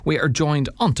We are joined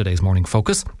on today's Morning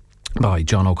Focus by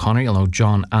John O'Connor. You'll know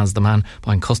John as the man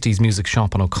behind Custy's Music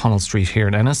Shop on O'Connell Street here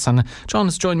in Ennis. And John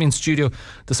has joined me in studio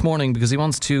this morning because he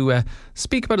wants to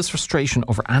speak about his frustration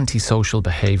over antisocial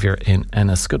behaviour in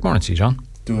Ennis. Good morning to you, John.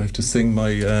 Do I have to sing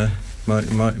my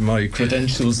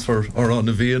credentials for Oran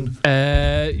Navian?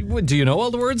 Do you know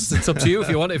all the words? It's up to you if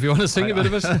you want to sing a bit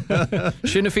of it.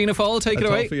 Sinn Féin Fáil, take it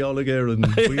away.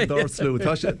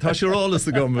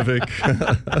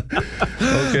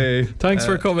 Okay. Thanks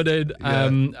for coming in,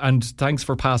 and thanks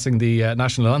for passing the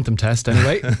national anthem test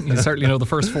anyway. You certainly know the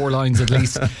first four lines at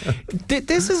least.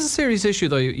 This is a serious issue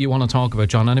though you want to talk about,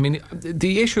 John, and I mean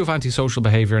the issue of antisocial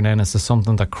behaviour in Ennis is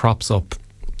something that crops up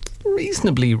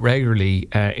reasonably regularly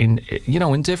in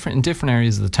different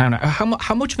areas of the town.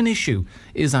 How much of an issue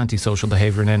is antisocial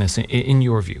behaviour in Ennis in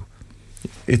your view?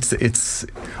 It's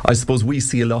I suppose we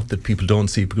see a lot that people don't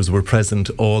see because we're present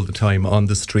all the time on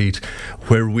the street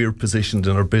where we're positioned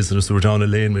in our business. We're down a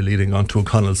laneway leading onto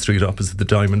O'Connell Street opposite the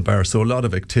Diamond Bar, so a lot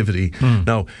of activity.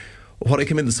 Now, what I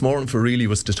came in this morning for really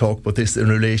was to talk about this in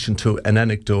relation to an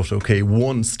anecdote,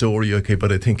 one story,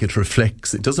 but I think it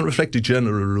doesn't reflect a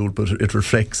general rule, but it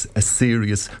reflects a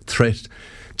serious threat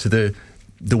to the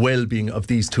well-being of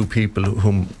these two people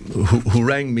who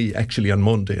rang me actually on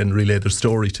Monday and relayed their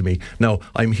story to me. Now,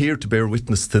 I'm here to bear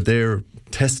witness to their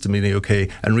testimony,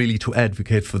 and really to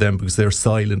advocate for them because they're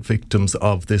silent victims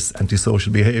of this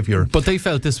antisocial behaviour. But they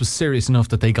felt this was serious enough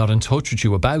that they got in touch with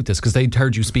you about this because they'd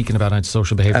heard you speaking about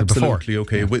antisocial behaviour before.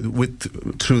 Absolutely,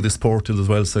 through this portal as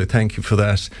well, so thank you for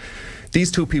that.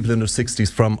 These two people in their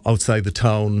 60s from outside the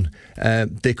town,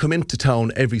 they come into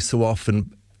town every so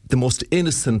often, the most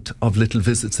innocent of little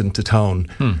visits into town.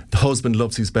 The husband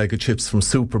loves his bag of chips from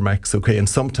Supermax, and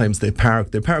sometimes they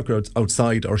park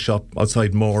outside our shop,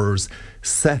 outside Moore's,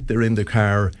 sat there in the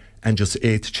car and just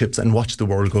ate chips and watched the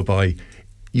world go by.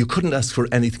 You couldn't ask for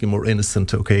anything more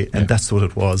innocent, and that's what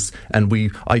it was. And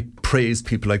I praise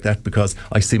people like that because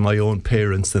I see my own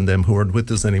parents and them who aren't with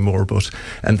us anymore,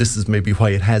 and this is maybe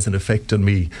why it has an effect on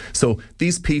me. So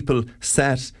these people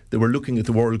they were looking at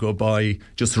the world go by,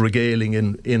 just regaling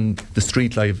in the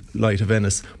street light of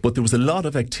Ennis. But there was a lot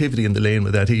of activity in the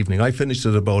laneway that evening. I finished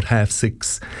at about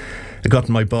 6:30. I got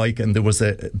on my bike and there was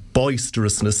a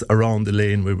boisterousness around the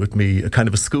laneway with me, a kind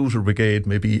of a scooter brigade,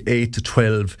 maybe 8 to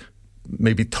 12,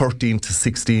 maybe 13 to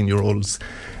 16-year-olds.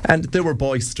 And they were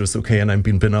boisterous, and I'm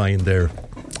being benign there.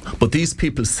 But these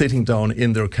people sitting down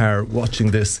in their car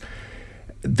watching this,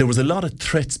 there was a lot of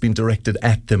threats being directed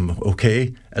at them,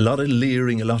 A lot of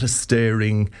leering, a lot of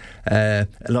staring, a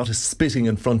lot of spitting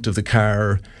in front of the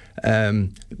car. The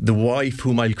wife,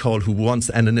 whom I'll call, who wants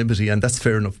anonymity, and that's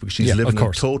fair enough because she's living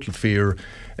in total fear,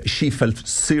 she felt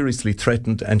seriously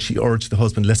threatened and she urged the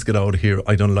husband, let's get out of here,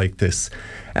 I don't like this.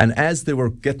 And as they were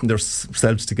getting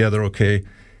themselves together, the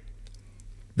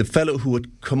fellow who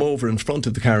had come over in front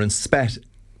of the car and spat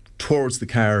towards the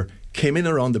car came in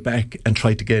around the back and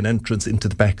tried to gain entrance into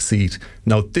the back seat.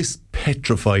 Now, this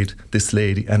petrified this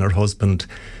lady and her husband.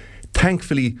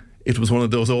 Thankfully, it was one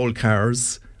of those old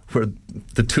cars where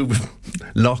the two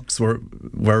locks were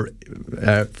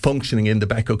functioning in the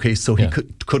back, so he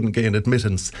couldn't gain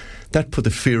admittance. That put the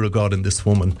fear of God in this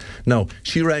woman. Now,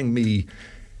 she rang me.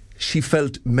 She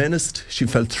felt menaced, she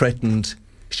felt threatened,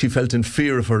 she felt in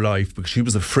fear of her life because she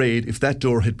was afraid if that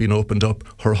door had been opened up,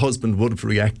 her husband would have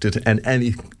reacted and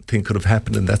anything could have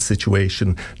happened in that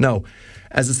situation. Now,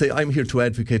 as I say, I'm here to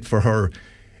advocate for her.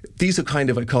 These are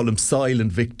I call them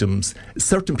silent victims.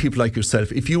 Certain people like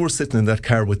yourself, if you were sitting in that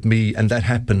car with me and that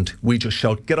happened, we just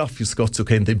shout, get off your scuts,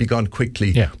 and they'd be gone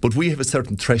quickly. But we have a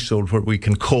certain threshold where we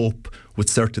can cope with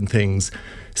certain things.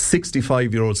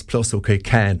 65-year-olds plus,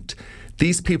 can't.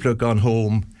 These people are gone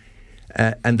home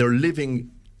and they're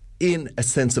living in a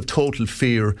sense of total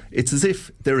fear. It's as if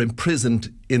they're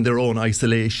imprisoned in their own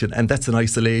isolation, and that's an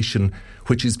isolation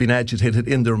which has been agitated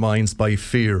in their minds by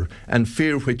fear, and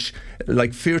fear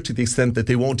fear to the extent that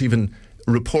they won't even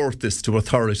report this to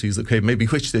authorities, maybe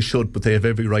which they should, but they have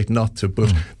every right not to,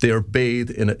 but they are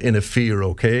bathed in a fear,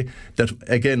 that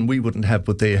again we wouldn't have,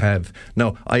 but they have.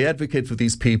 Now, I advocate for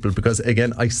these people because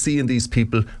again I see in these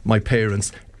people my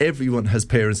parents. Everyone has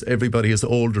parents, everybody has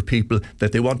older people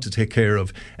that they want to take care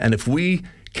of, and if we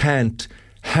can't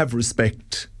have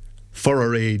respect for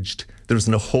our aged, there's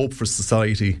no hope for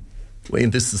society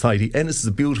in this society. Ennis is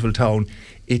a beautiful town.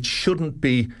 There shouldn't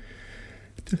be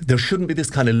this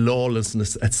kind of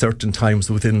lawlessness at certain times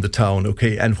within the town,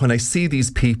 And when I see these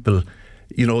people,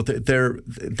 they're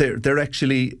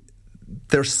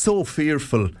so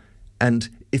fearful, and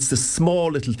it's the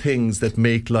small little things that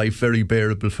make life very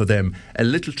bearable for them. A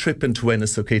little trip into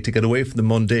Ennis, to get away from the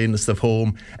mundaneness of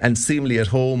home, and seemingly at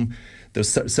home, there's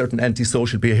certain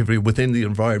antisocial behaviour within the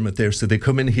environment there, so they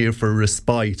come in here for a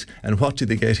respite. And what do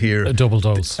they get here? A double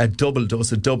dose. A double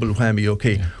dose, a double whammy,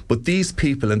 okay. Yeah. But these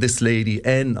people, and this lady,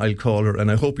 N, I'll call her,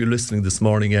 and I hope you're listening this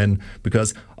morning, N,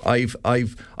 because I've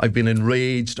been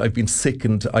enraged, I've been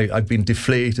sickened, I've been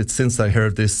deflated since I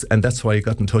heard this, and that's why I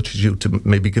got in touch with you to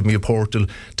maybe give me a portal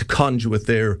to conjure with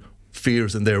their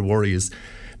fears and their worries.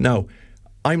 Now,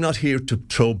 I'm not here to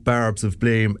throw barbs of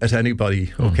blame at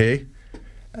anybody, okay?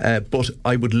 But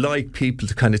I would like people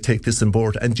to kind of take this on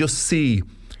board and just see,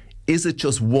 is it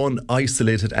just one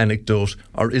isolated anecdote,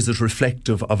 or is it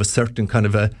reflective of a certain kind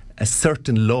of a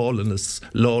certain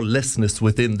lawlessness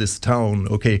within this town,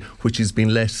 okay, which has been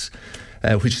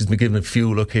given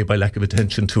fuel, okay, by lack of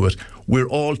attention to it. We're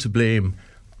all to blame.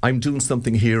 I'm doing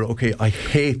something here, okay. I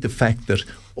hate the fact that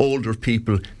older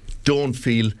people don't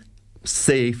feel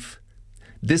safe.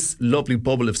 This lovely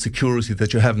bubble of security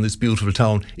that you have in this beautiful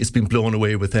town is being blown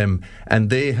away with them, and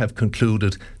they have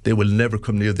concluded they will never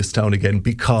come near this town again,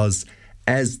 because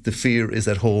as the fear is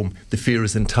at home, the fear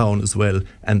is in town as well,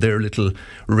 and their little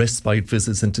respite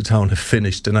visits into town have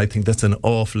finished. And I think that's an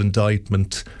awful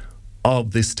indictment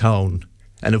of this town.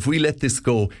 And if we let this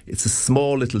go, it's the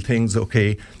small little things,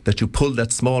 okay, that you pull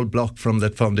that small block from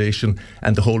that foundation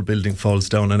and the whole building falls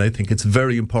down. And I think it's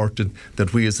very important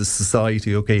that we as a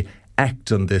society, okay,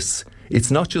 act on this. It's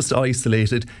not just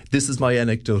isolated. This is my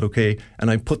anecdote, okay,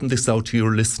 and I'm putting this out to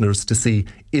your listeners to see,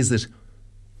 is it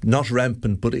not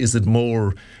rampant, but is it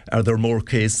more, are there more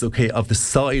cases, okay, of the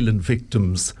silent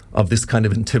victims of this kind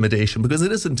of intimidation? Because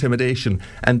it is intimidation,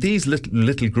 and these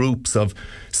little groups of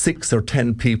 6 or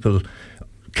 10 people,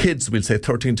 kids, we'll say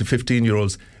 13 to 15 year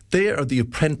olds, they are the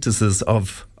apprentices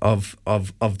of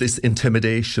this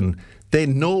intimidation. They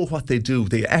know what they do.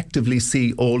 They actively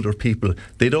see older people.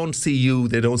 They don't see you,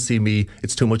 they don't see me,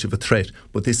 it's too much of a threat,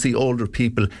 but they see older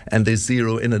people and they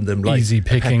zero in on them like easy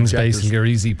pickings, basically, or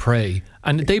easy prey.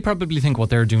 And they probably think what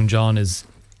they're doing, John, is,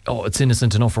 oh, it's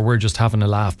innocent enough, or we're just having a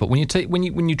laugh. But when you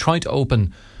try to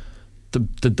open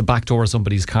the back door of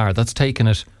somebody's car, that's taking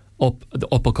it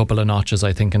up a couple of notches,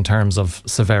 I think, in terms of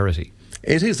severity.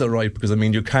 It is all right, because I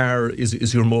mean your car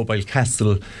is your mobile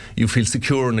castle. You feel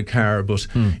secure in a car, but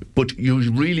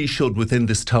you really should, within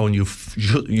this town, you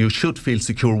should feel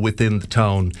secure within the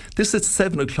town. This is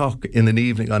 7 o'clock in the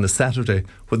evening on a Saturday,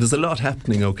 where there's a lot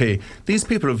happening, okay. These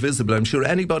people are visible. I'm sure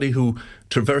anybody who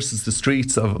traverses the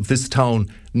streets of this town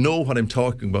know what I'm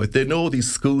talking about. They know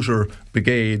these scooter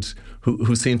brigade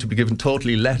who seem to be given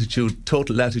total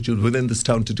latitude within this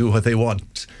town to do what they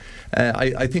want.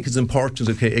 I think it's important,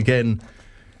 okay, again,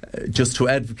 just to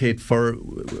advocate for,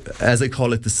 as I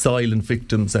call it, the silent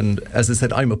victims. And as I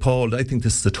said, I'm appalled. I think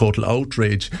this is a total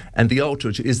outrage. And the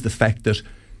outrage is the fact that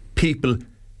people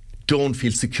don't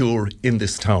feel secure in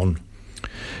this town.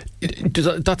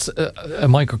 That's a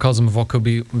microcosm of what could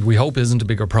be, we hope isn't a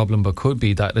bigger problem, but could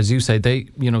be that, as you say,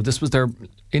 this was their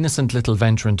innocent little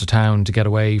venture into town to get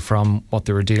away from what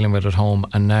they were dealing with at home,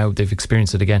 and now they've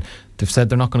experienced it again. They've said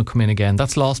they're not going to come in again.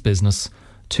 That's lost business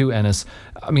to Ennis.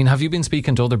 I mean, have you been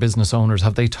speaking to other business owners?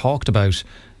 Have they talked about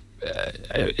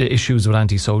issues with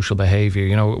antisocial behaviour?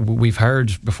 You know, we've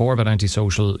heard before about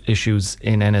antisocial issues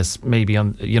in Ennis, maybe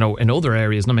on, in other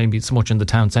areas, not maybe so much in the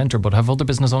town centre, but have other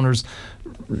business owners,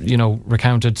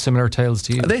 recounted similar tales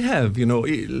to you? They have,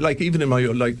 like even in my,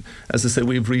 like, as I said,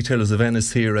 we have retailers of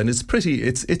Ennis here, and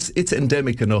it's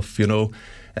endemic enough,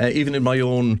 even in my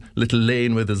own little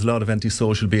lane where there's a lot of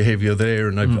antisocial behaviour there,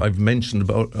 and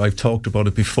I've talked about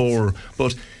it before.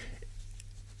 But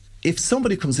if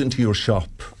somebody comes into your shop,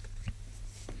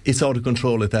 it's out of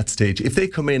control at that stage. If they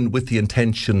come in with the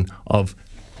intention of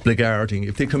blackguarding,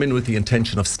 if they come in with the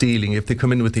intention of stealing, if they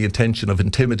come in with the intention of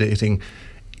intimidating,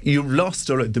 you've lost,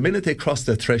 or the minute they cross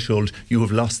that threshold, you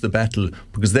have lost the battle,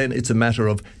 because then it's a matter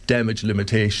of damage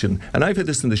limitation. And I've had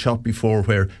this in the shop before,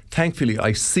 where thankfully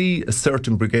I see a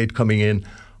certain brigade coming in.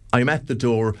 I'm at the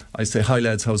door, I say, hi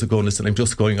lads, how's it going? Listen, I'm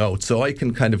just going out. So I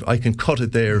can cut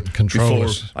it there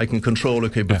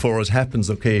before it happens,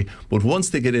 okay. But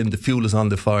once they get in, the fuel is on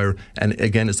the fire, and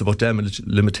again, it's about damage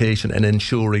limitation and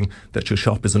ensuring that your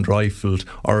shop isn't rifled.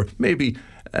 Or maybe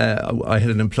I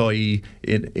had an employee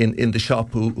in the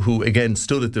shop who again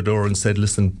stood at the door and said,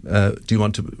 listen, do you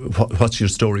want to, what's your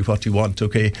story, what do you want,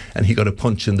 okay? And he got a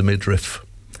punch in the midriff.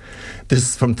 This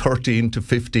is from 13,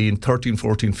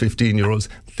 14, 15 year olds.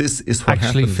 This is what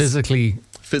actually happens.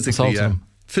 Physically, yeah.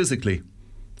 Physically,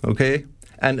 okay?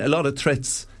 And a lot of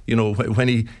threats,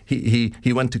 when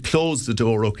he went to close the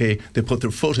door, okay, they put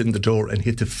their foot in the door and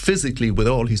he had to physically, with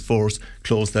all his force,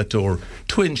 close that door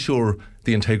to ensure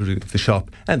the integrity of the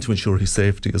shop and to ensure his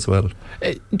safety as well.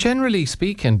 Generally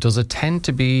speaking, does it tend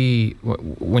to be,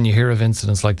 when you hear of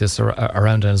incidents like this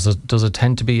around, does it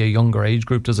tend to be a younger age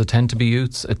group? Does it tend to be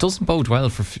youths? It doesn't bode well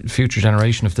for future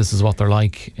generation if this is what they're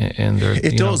like in their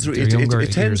It does.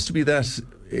 It tends to be that.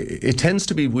 It tends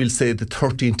to be, we'll say, the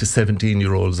 13 to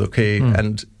 17-year-olds, okay?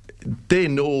 And they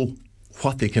know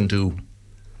what they can do.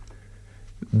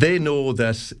 They know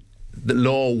that the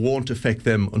law won't affect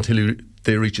them until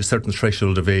they reach a certain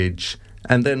threshold of age,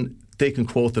 and then they can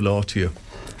quote the law to you.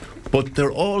 But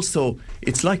they're also,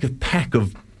 it's like a pack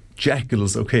of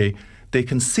jackals, okay? They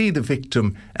can see the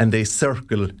victim and they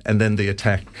circle and then they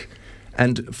attack.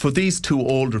 And for these two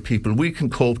older people, we can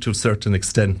cope to a certain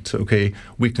extent, okay?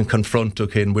 We can confront,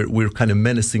 okay, and we're kind of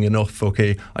menacing enough,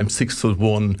 okay? I'm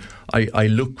 6'1", I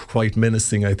look quite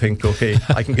menacing, I think, okay?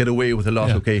 I can get away with a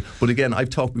lot, okay? But again, I've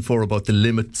talked before about the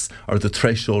limits or the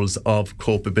thresholds of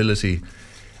copeability.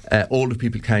 Older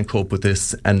people can't cope with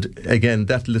this, and again,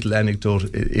 that little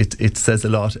anecdote, it says a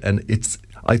lot, and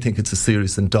I think it's a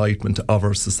serious indictment of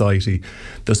our society.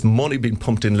 There's money being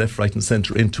pumped in left, right and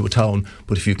centre into a town,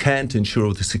 but if you can't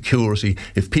ensure the security,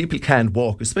 if people can't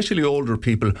walk, especially older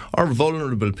people or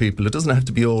vulnerable people, it doesn't have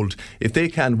to be old, if they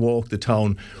can't walk the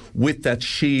town with that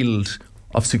shield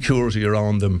of security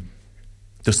around them,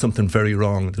 there's something very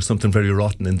wrong, there's something very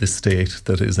rotten in this state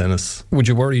that is Ennis. Would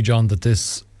you worry, John, that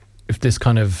if this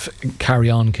kind of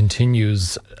carry-on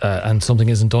continues and something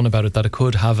isn't done about it, that it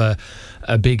could have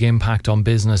a big impact on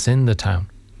business in the town?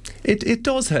 It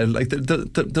does have, like,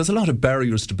 there's a lot of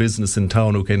barriers to business in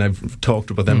town, okay, and I've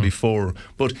talked about them before.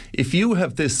 But if you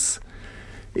have this,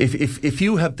 if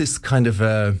you have this kind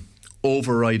of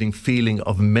overriding feeling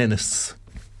of menace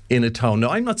in a town,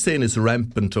 now I'm not saying it's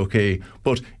rampant, okay,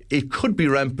 but it could be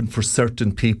rampant for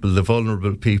certain people, the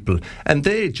vulnerable people, and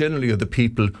they generally are the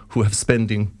people who have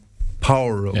spending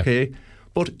power, okay? Yeah.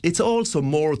 But it's also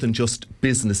more than just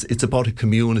business. It's about a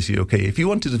community, okay? If you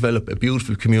want to develop a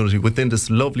beautiful community within this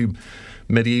lovely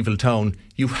medieval town,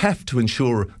 you have to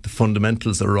ensure the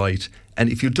fundamentals are right. And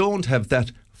if you don't have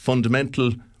that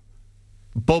fundamental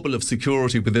bubble of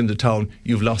security within the town,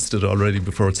 you've lost it already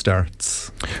before it starts.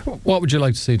 What would you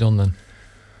like to see done then?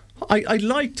 I'd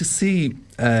like to see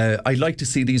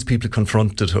these people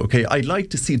confronted, okay? I'd like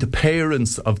to see the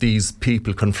parents of these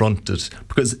people confronted,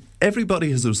 because everybody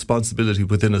has a responsibility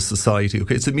within a society,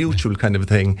 okay? It's a mutual kind of a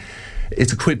thing.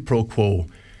 It's a quid pro quo.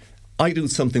 I do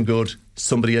something good,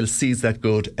 somebody else sees that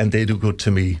good, and they do good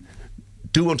to me.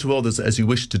 Do unto others as you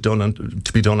wish to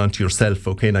be done unto yourself,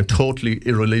 okay? And I'm totally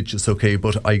irreligious, okay?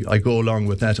 But I go along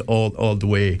with that all the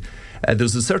way.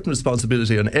 There's a certain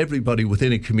responsibility on everybody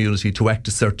within a community to act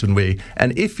a certain way.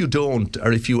 And if you don't,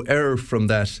 or if you err from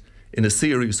that in a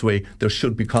serious way, there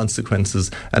should be consequences.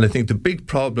 And I think the big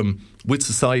problem with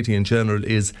society in general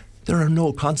is there are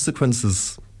no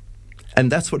consequences.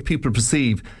 And that's what people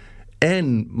perceive.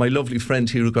 And my lovely friend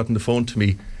here who got on the phone to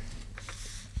me,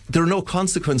 there are no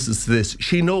consequences to this.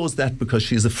 She knows that because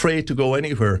she's afraid to go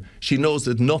anywhere. She knows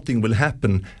that nothing will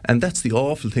happen. And that's the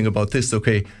awful thing about this,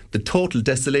 okay? The total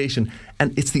desolation.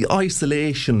 And it's the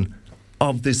isolation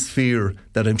of this fear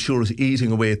that I'm sure is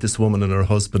eating away at this woman and her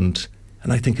husband.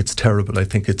 And I think it's terrible. I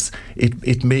think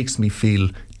it makes me feel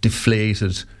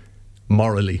deflated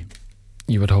morally.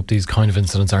 You would hope these kind of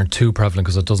incidents aren't too prevalent,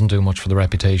 because it doesn't do much for the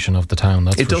reputation of the town.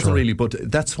 It doesn't really, but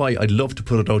that's why I'd love to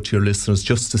put it out to your listeners,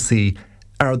 just to see,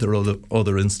 are there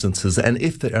other instances? And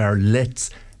if there are, let's,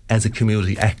 as a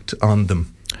community, act on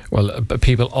them. Well,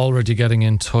 people already getting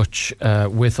in touch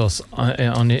with us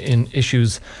in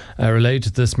issues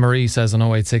related to this. Marie says on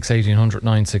 086 1800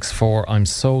 964, I'm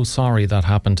so sorry that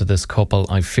happened to this couple.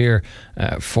 I fear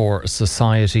for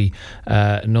society.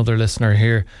 Another listener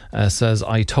here says,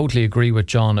 I totally agree with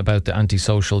John about the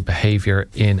antisocial behaviour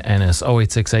in Ennis.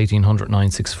 086 1800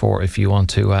 964 if you want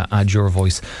to add your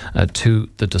voice to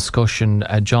the discussion.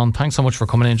 John, thanks so much for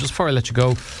coming in. Just before I let you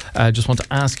go, I just want to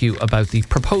ask you about the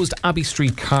proposed Abbey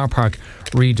Street car park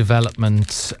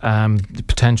redevelopment,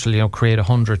 potentially create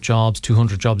 100 jobs,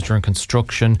 200 jobs during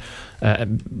construction,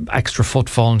 extra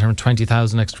footfall in terms of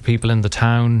 20,000 extra people in the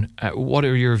town. What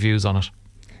are your views on it?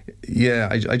 Yeah,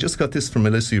 I just got this from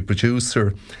Melissa, your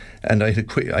producer, and I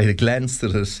had glanced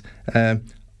at it.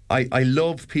 I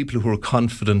love people who are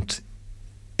confident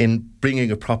in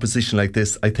bringing a proposition like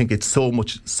this. I think it's so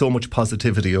much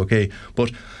positivity, okay?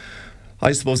 But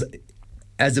I suppose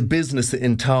as a business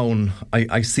in town,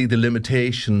 I see the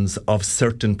limitations of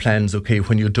certain plans, okay,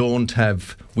 when you don't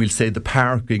have, we'll say, the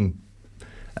parking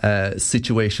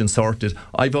situation sorted.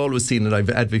 I've always seen, and I've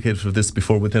advocated for this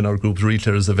before within our group,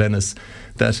 Retailers of Ennis,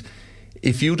 that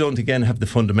if you don't, again, have the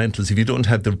fundamentals, if you don't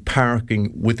have the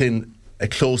parking within a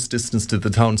close distance to the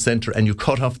town centre and you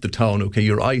cut off the town, okay,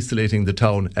 you're isolating the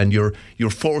town and you're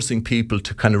forcing people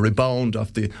to kind of rebound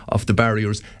off the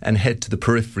barriers and head to the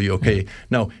periphery, okay.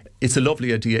 Now, it's a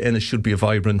lovely idea and it should be a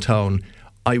vibrant town.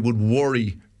 I would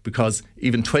worry because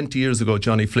even 20 years ago,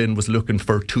 Johnny Flynn was looking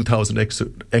for 2,000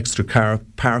 extra car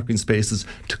parking spaces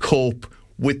to cope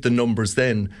with the numbers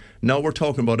then. Now we're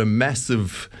talking about a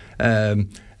massive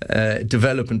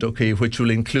development, okay, which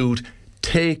will include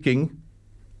taking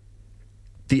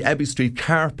the Abbey Street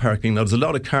car parking. Now, there's a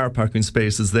lot of car parking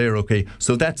spaces there, okay,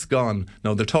 so that's gone.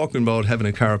 Now, they're talking about having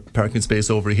a car parking space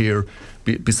over here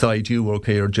beside you,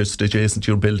 okay, or just adjacent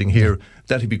to your building here.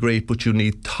 That'd be great, but you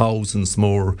need thousands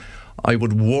more. I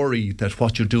would worry that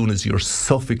what you're doing is you're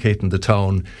suffocating the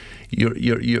town.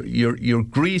 You're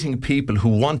greeting people who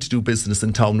want to do business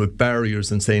in town with barriers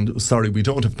and saying, sorry, we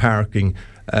don't have parking.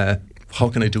 How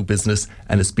can I do business?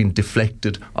 And it's been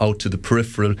deflected out to the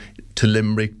peripheral, to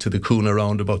Limerick, to the Coona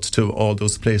roundabouts, to all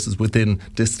those places within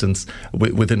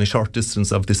a short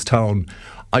distance of this town.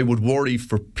 I would worry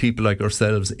for people like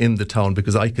ourselves in the town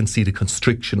because I can see the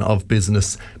constriction of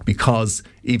business because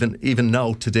even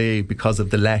now today, because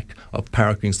of the lack of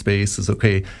parking spaces,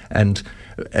 okay, and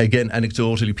again,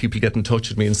 anecdotally, people get in touch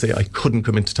with me and say, I couldn't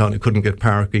come into town, I couldn't get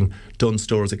parking. Dunn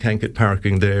Stores, I can't get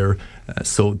parking there,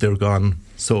 so they're gone.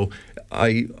 So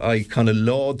I kind of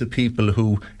laud the people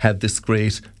who have this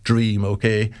great dream,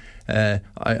 okay?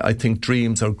 I think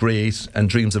dreams are great and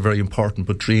dreams are very important,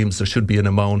 but dreams, there should be an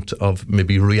amount of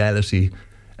maybe reality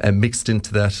mixed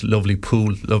into that lovely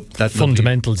pool.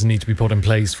 Fundamentals need to be put in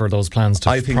place for those plans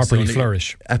to properly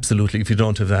flourish. Absolutely. If you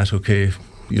don't have that, okay,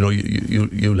 you know,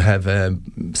 you'll have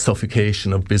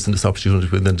suffocation of business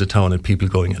opportunities within the town and people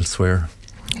going elsewhere.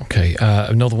 Okay,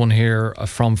 another one here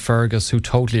from Fergus who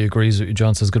totally agrees with you.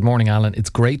 John says, good morning, Alan. It's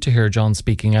great to hear John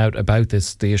speaking out about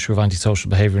this, the issue of antisocial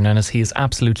behaviour in Ennis. He is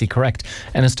absolutely correct.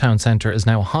 Ennis Town Centre is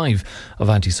now a hive of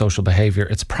antisocial behaviour.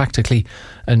 It's practically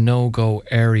a no-go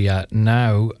area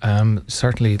now.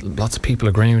 Certainly lots of people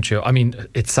agreeing with you. I mean,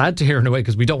 it's sad to hear in a way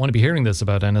because we don't want to be hearing this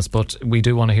about Ennis, but we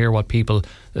do want to hear what people,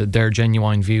 their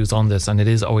genuine views on this, and it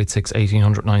is 086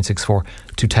 1800 964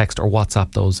 to text or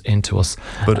WhatsApp those into us.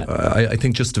 But I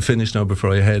think just to finish now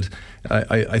before I head,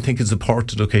 I think it's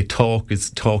important, okay, talk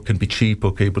can be cheap,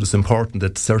 okay, but it's important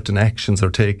that certain actions are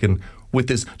taken with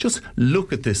this. Just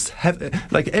look at this.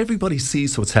 Like everybody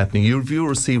sees what's happening. Your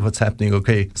viewers see what's happening,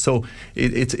 okay? So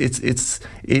it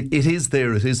is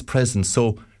there, it is present.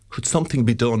 So could something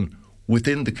be done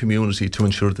within the community to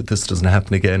ensure that this doesn't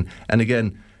happen again? And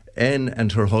again, Anne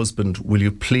and her husband, will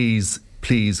you please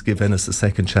give Ennis a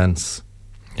second chance?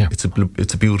 Yeah. It's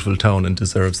a beautiful town and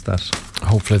deserves that.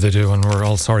 Hopefully they do, and we're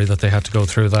all sorry that they had to go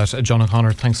through that. John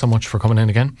O'Connor, thanks so much for coming in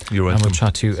again. You're welcome. And we'll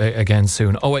chat to you again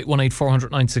soon. 0818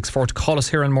 400 964 to call us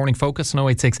here on Morning Focus, and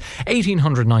 086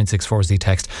 1800 964 is the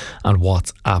text and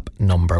WhatsApp number.